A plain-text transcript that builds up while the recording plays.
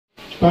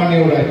Turn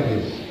your right,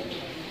 please.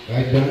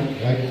 Right turn,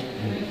 right.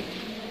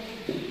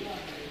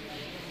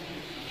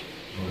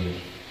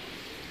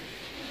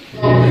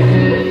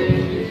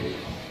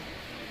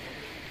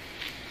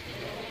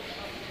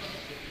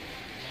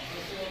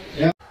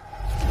 Yeah.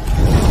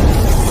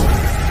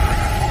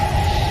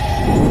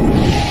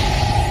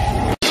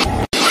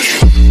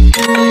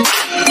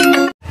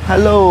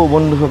 Hello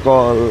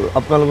বন্ধুসকল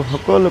আপোনালোক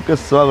সকলোকে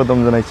স্বাগতম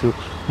জনাইছো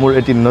মোৰ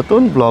এটি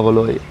নতুন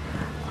ব্লগলৈ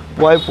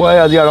পুৱাই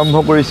আজি আৰম্ভ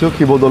কৰিছো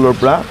শিৱদলৰ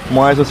পৰা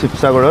মই আছো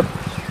শিৱসাগৰত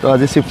তো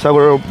আজি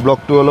শিৱসাগৰৰ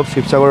ব্লগটো অলপ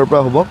শিৱসাগৰৰ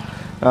পৰা হ'ব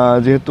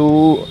যেহেতু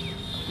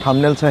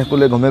থাম্বনেল চাই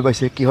সকলোৱে গমে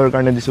পাইছে কিহৰ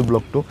কাৰণে দিছো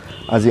ব্লগটো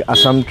আজি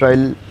আসাম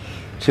ট্ৰায়াল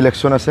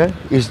সিলেকশন আছে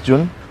 20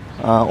 June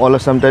all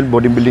Assam trial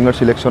body বিল্ডিংৰ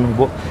সিলেকশন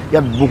হ'ব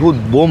ইয়াত বহুত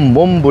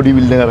বম বডি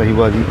বিল্ডিংৰ আহিব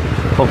আজি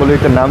সকলোৱে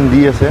এটা নাম দি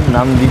আছে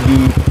নাম দি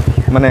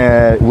মানে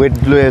ওয়েট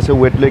লৈ আছে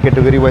ওয়েট লৈ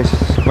ক্যাটাগরি ওয়াইজ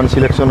মানে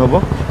সিলেকশন হ'ব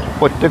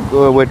প্ৰত্যেক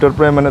ওয়েটৰ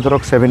পৰা মানে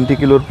ধৰক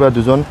 70 কিলোৰ পৰা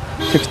দুজন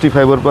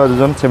 65 ৰ পৰা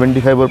দুজন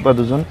 75 ৰ পৰা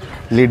দুজন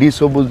লেডিজ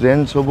হ'ব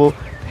জেন্টস হ'ব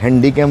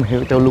হ্যান্ডিক্যাম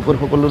তেওঁলোকৰ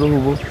সকলোৰো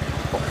হ'ব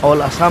অল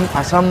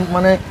আসাম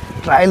মানে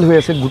ট্ৰায়াল হৈ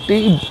আছে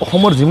গোটেই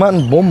অসমৰ যিমান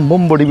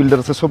বম বডি বিল্ডাৰ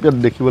আছে সব ইয়াত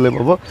দেখিবলৈ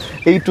পাব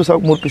এইটো সব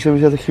মোৰ পিছে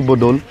আছে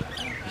শিৱদল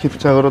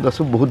শিৱসাগৰত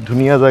আছে বহুত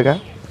ধুনীয়া জায়গা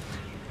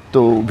তো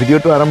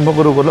ভিডিওটো আৰম্ভ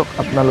কৰো বলক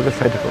আপোনালোকে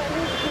চাই থাকক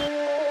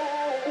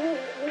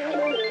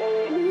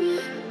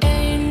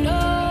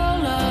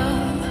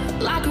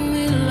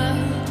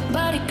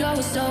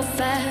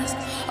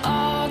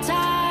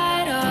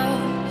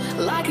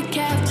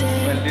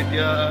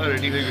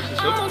ready হৈ গৈছে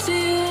সব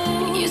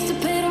used to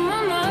pay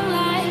my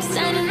life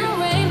standing in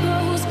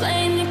rainbows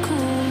playing it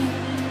cool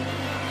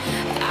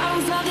I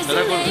was all this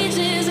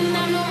ages and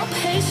I know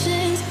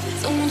patience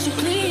so won't you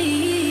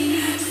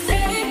please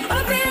stay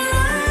up in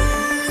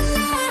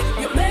line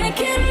you're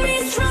making me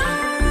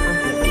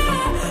stronger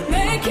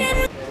making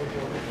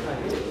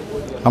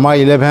আমাৰ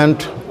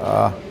 11th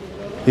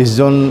East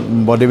Zone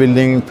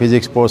Bodybuilding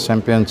Physics Sports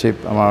Championship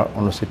আমাৰ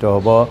অনুষ্ঠিত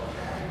হ'ব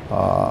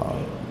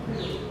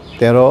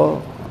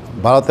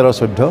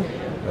 12-13-14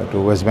 to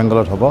West Bengal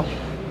hobo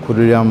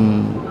Khudiriam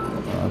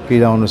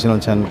Pira অনুশীলন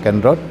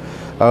কেন্দ্ৰত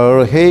আৰু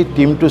সেই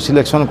টিমটো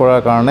selection কৰাৰ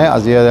কাৰণে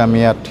আজি আমি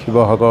ইয়াত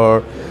শিৱসাগৰ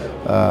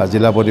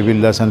জিলা বডি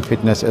বিল্ডাৰ্ছ এণ্ড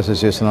ফিটনেছ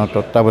এছ'চিয়েশ্যনৰ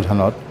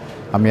তত্ত্বাৱধানত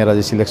আমি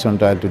আজি সিলেকশন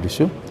ট্ৰায়ালটো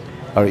দিছো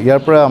আৰু ইয়াৰ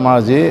পৰা আমাৰ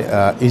আজি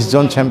ইষ্ট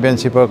জোন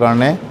চেম্পিয়নশ্বিপৰ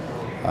কাৰণে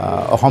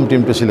অসম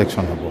টিমটো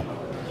সিলেকশন হ'ব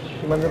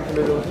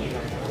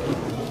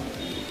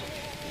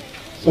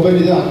সবাই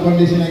নিজে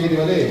কন্ডিশন আগে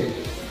দিবালে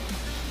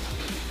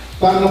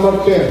Turn number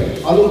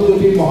 12,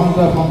 Alupjyoti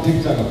Mohanta from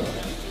Sivsagar.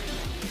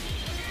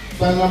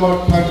 Turn number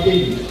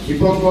 13,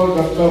 Dipakar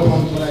Doctor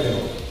from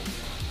Sivsagor.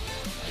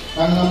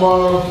 Turn number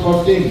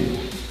 14,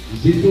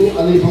 Zitu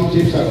Ali from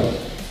Sivsagar.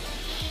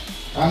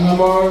 Turn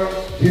number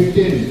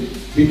 15,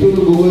 Bitul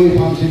Gugoi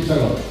from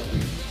Sivsagor.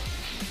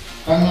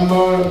 Turn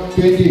number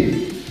 20,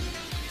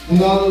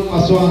 Kunal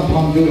Paswan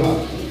from Jura.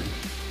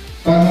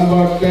 Turn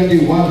number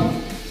 21,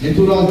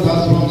 Nitural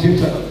Das from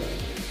Sivsagar.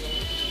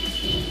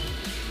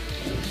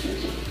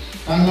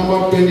 Turn number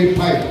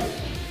 25,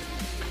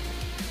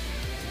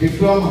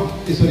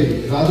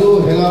 Raju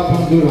Hela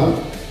from Durham.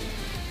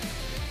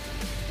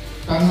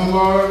 Turn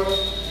number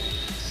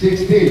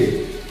 60,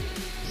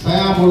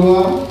 Saya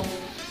Borua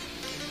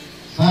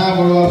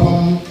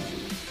from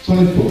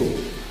Sonitpur.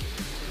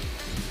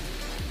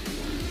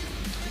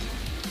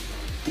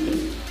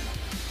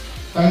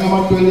 Turn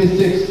number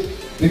 26,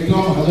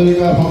 Vikram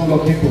Hazarika from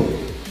Lakhimpur.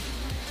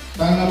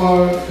 Turn number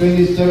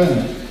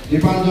 27,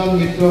 Dipanjan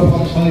Mitra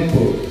from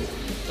Sonitpur.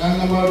 Turn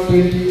number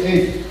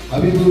 28,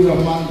 Habibur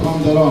Rahman from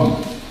Daron.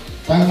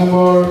 Turn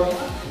number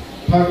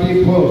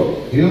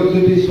 34,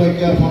 Hirojyoti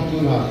Soikia from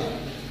Jurhat.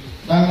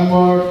 Turn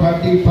number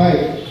 35,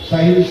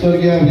 Sahil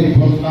Sargiari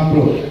from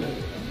Kamrup.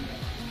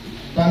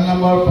 Turn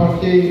number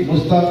 40,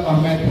 Mustaq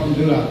Ahmed from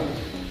Jurhat.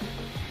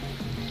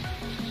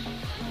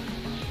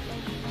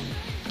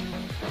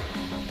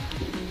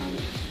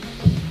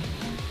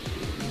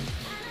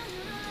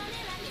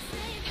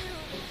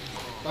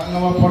 Turn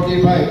number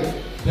 45,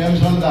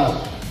 Premson Das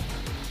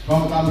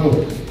from Kamrup.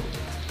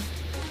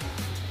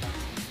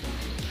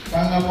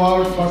 Turn number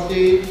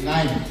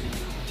 49,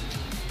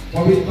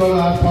 Pavitra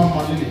Nath from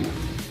Mandali.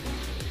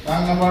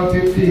 Turn number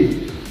 50,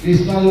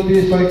 Krishnajyoti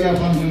Soikia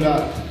from Jura.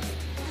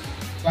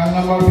 Turn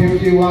number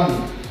 51,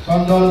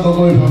 Sandan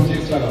Gogoi from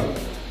Sivsagar.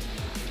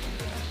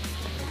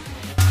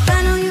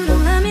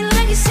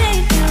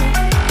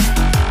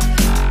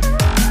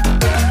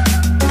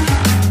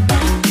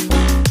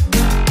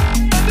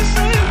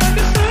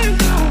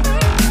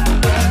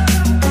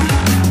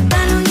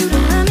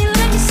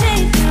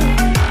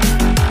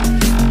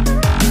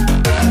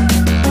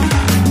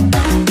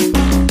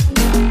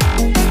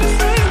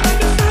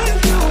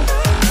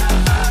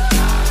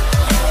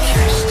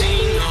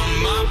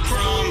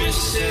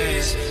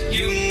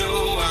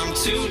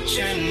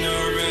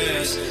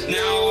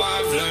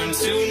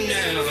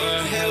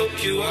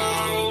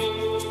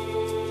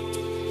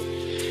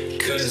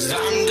 Cause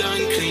I'm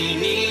done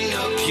cleaning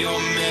up your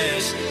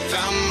mess.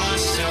 Found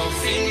myself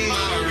in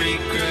my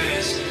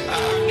regrets.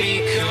 I've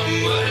become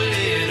a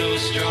little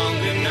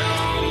stronger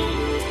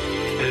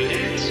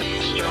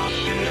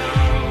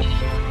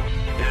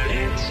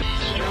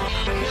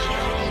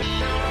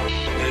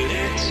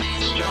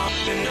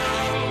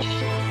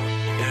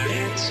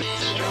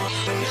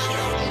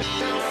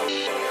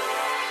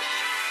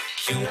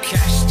You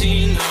cashed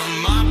in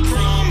on my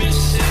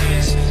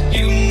promises.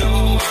 You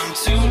know I'm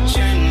too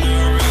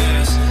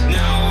generous.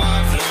 Now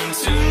I've learned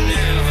to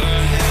never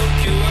help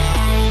you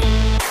out.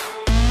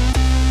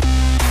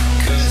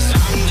 'Cause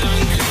I'm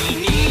done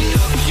cleaning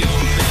up your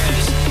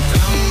mess.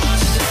 Found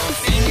myself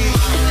in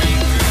my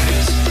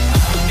regrets.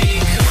 I've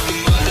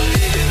become a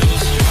little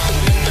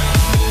stronger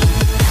now.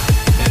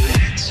 A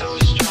little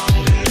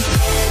stronger now.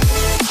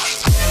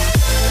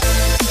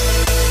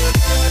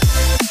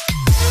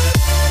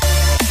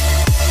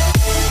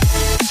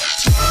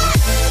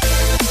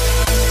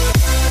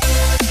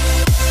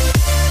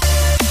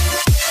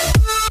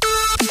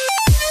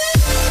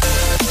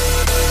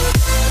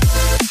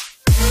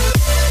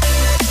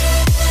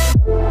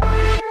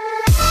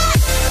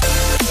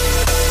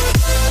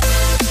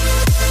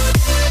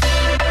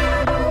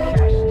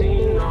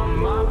 Casting on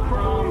my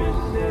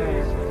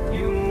promises.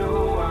 You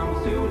know I'm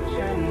too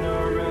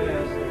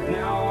generous.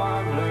 Now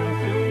I've learned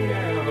to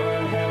never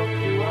help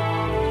you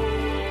out.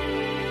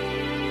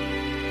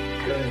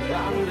 'Cause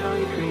I'm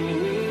done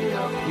cleaning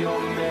up your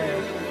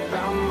mess.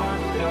 Found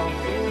myself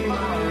in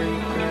my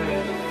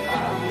regrets.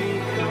 I've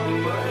become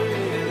a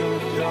little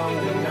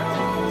stronger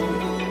now.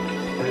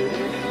 A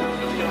little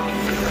stronger now.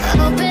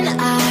 Open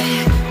eye,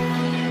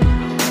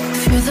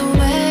 feel the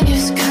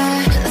waves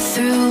cut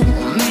through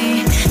me.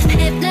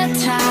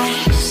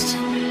 Hypnotized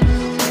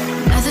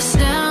by the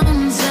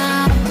sounds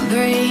I'm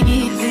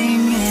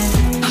breathing in.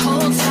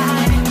 Hold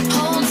tight,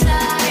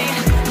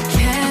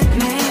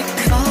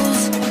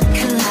 chemicals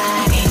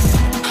collide.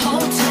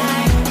 Hold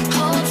tight,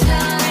 hold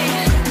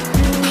tight,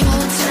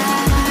 hold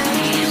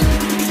tight.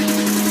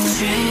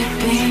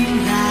 Dripping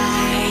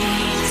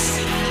lights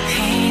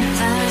paint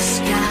the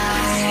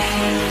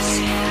skies,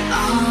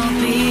 all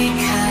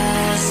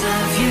because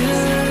of you.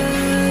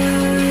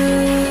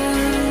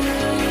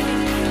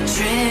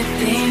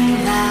 Dripping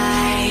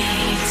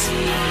lights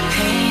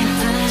paint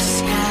the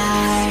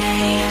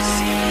skies,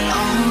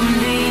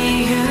 only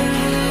you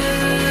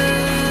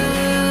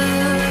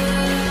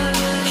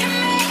can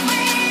make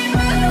me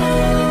move.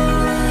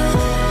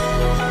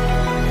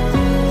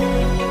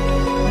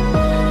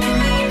 Can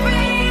make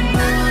me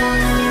move.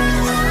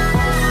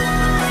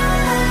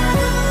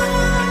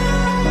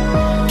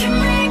 Can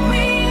make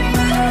me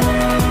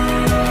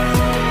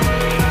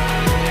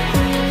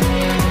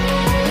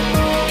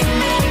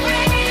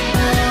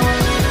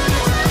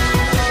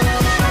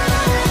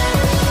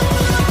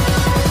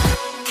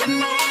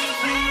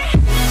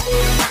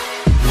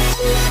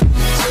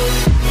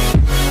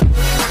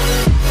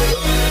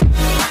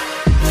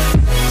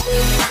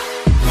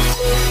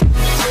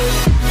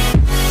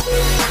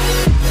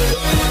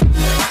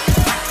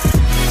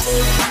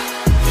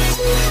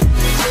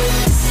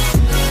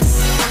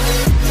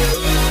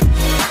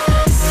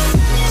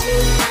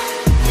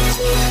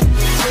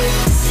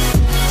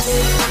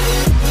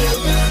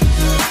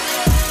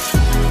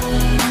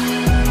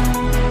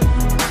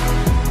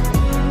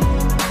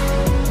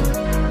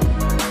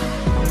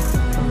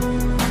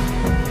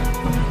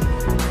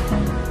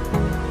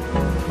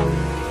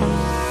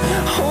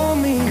Hold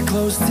me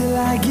close till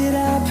I get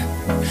up.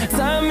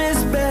 Time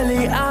is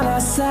barely on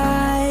our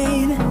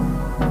side.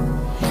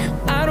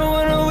 I don't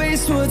wanna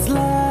waste what's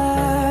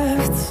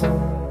left.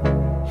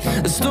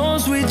 The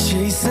storms we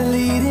chase are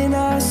leading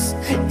us,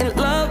 and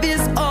love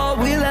is all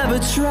we'll ever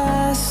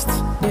trust.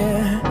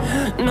 Yeah,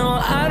 no,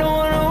 I don't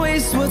wanna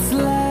waste what's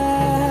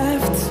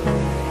left.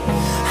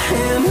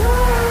 And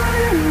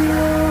on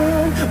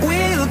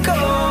we'll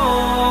go,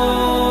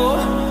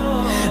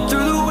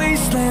 through the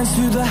wastelands,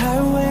 through the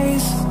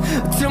highways,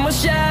 till my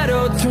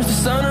shadow turns to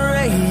sun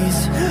rays.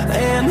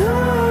 And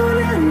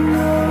on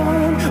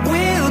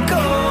we'll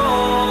go,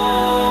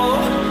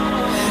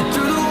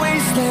 through the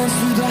wastelands,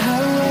 through the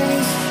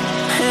highways.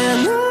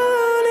 And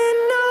on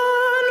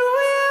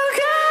we'll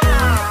go.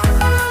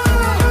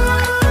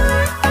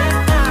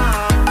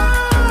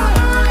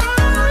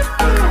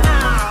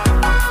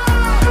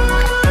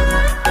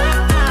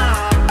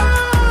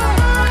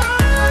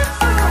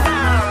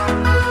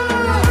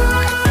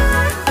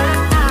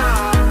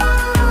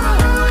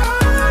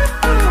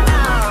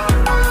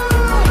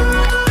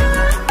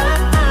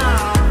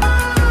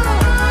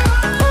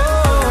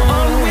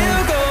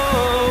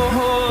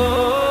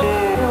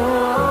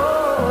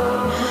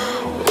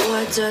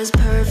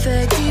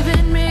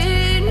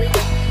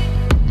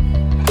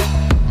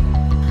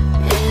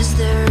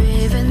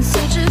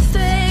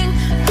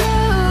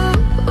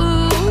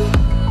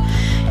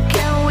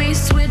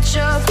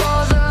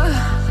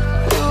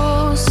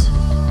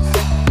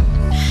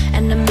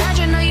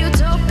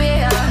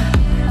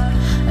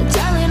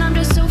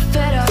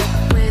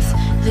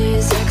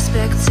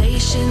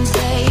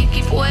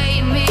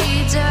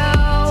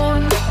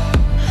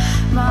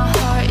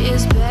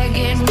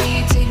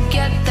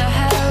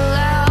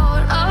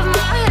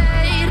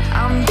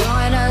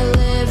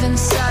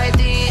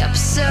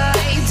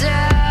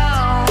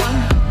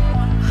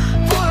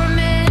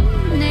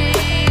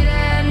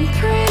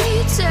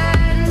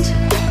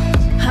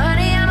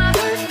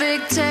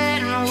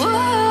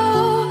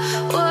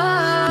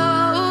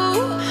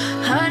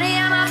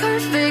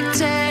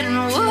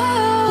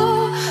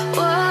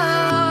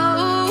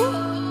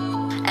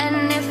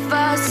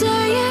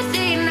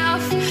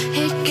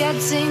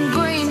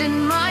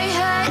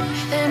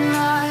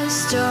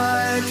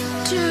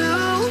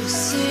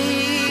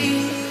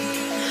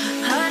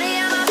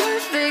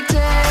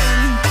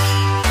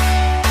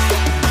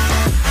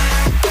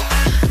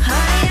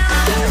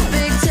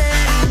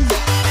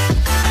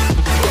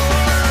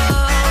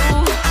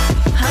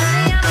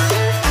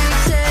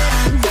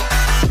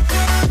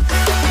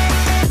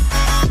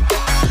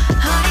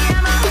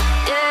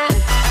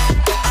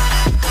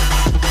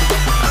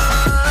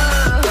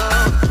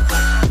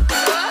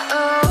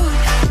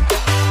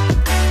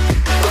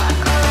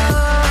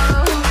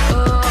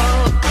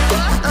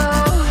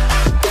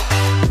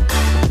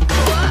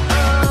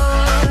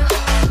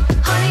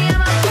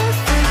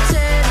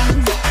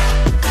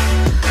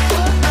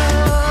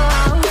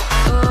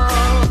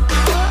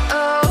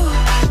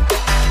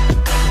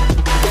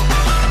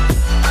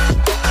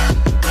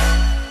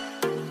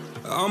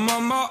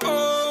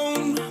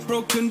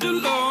 broken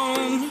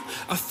alone.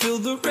 I feel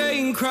the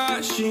rain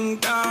crashing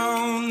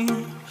down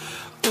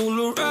all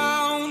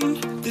around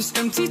this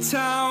empty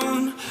town.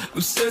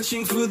 I'm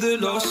searching for the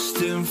lost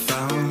and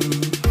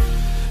found,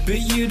 but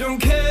you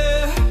don't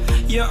care,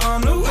 you're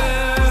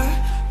unaware.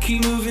 Keep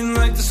moving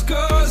like the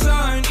scars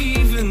aren't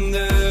even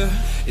there.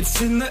 It's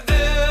in the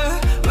air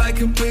like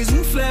a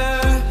blazing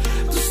flare.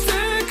 Don't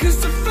stare 'cause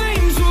the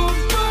flames will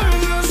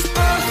burn us.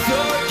 I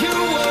thought you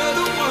were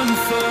the one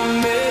for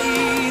me.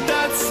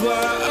 That's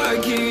why I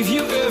gave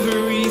you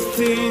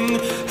everything.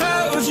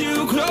 Held you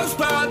close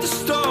by the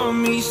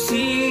stormy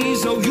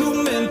seas. Oh, you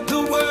meant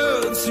the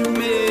world to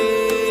me.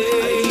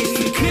 I used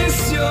to kiss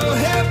your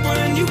head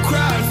when you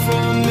cried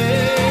for me.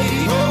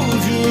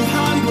 Hold your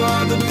hand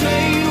while the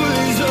pain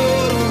was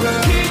over.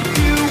 Keep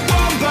you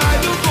warm by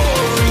the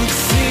roaring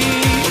sea.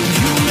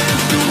 You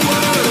meant the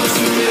world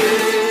to me.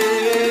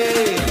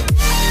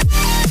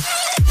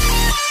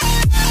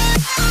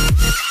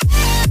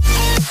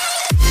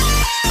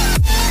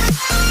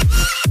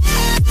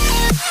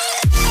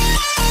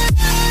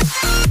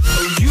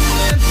 Oh, you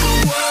meant the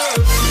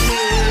world to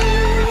me.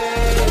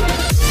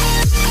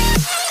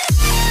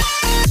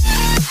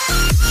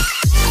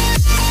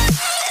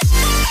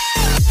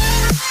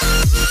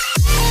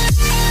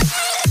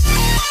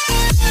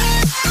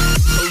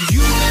 Oh,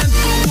 you meant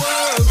the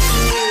world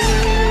to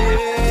me.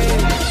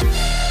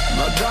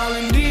 My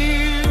darling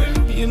dear,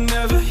 you're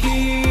never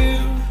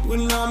here.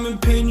 When I'm in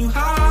pain, you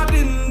hide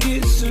and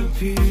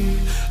disappear.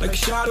 Like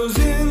shadows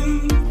in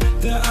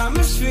the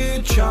atmosphere,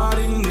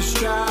 charting the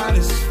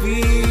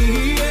stratosphere.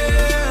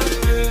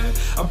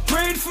 Yeah. I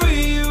prayed for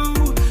you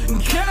and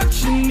kept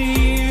you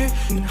near,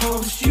 in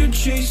hopes you'd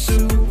chase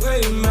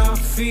away my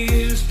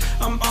fears.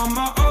 I'm on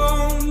my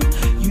own,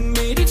 you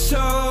made it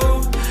so,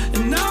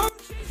 and now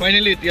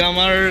finally এতিয়া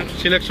আমাৰ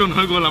selection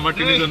হৈ গ'ল আমাৰ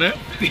তিনিজনে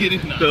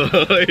তো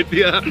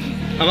এতিয়া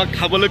আমাক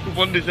খাবলৈ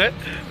coupon দিছে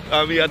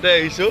আমি ইয়াতে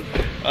আহিছোঁ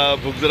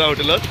ভোগজৰা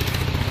হোটেলত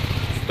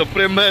তো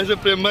প্ৰেম ভাই আছে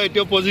প্ৰেম ভাই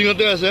এতিয়া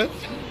পজিঙতে আছে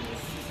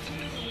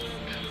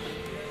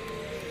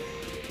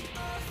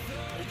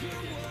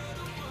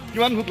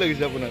কিমান ভোক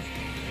লাগিছে আপোনাৰ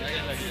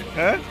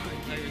হে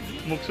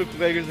মুখ চুখ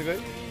শুকাই গৈছে গৈ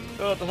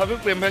তো তথাপিও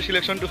প্ৰেম ভাই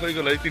সিলেকশনটো হৈ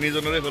গ'ল এই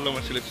তিনিজনৰে হ'ল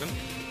আমাৰ সিলেকশন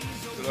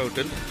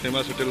হোটেল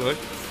ফেমাছ হোটেল হয়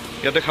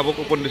ইয়াতে খাব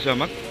কুপন দিছে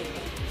আমাক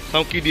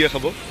চাওঁ কি দিয়ে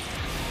খাব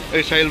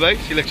এই চাহিল ভাই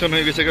সিলেকশন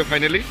হৈ গৈছেগৈ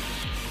ফাইনেলি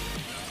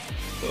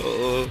তো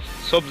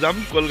চব যাম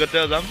কলকাতা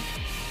যাম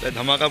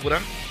ধামাকা পুৰা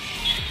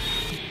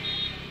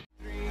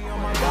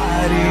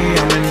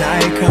I'm an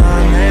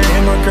icon, man.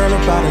 And my girl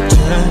about a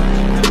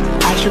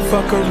 10. I should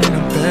fuck her in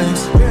the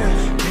Benz.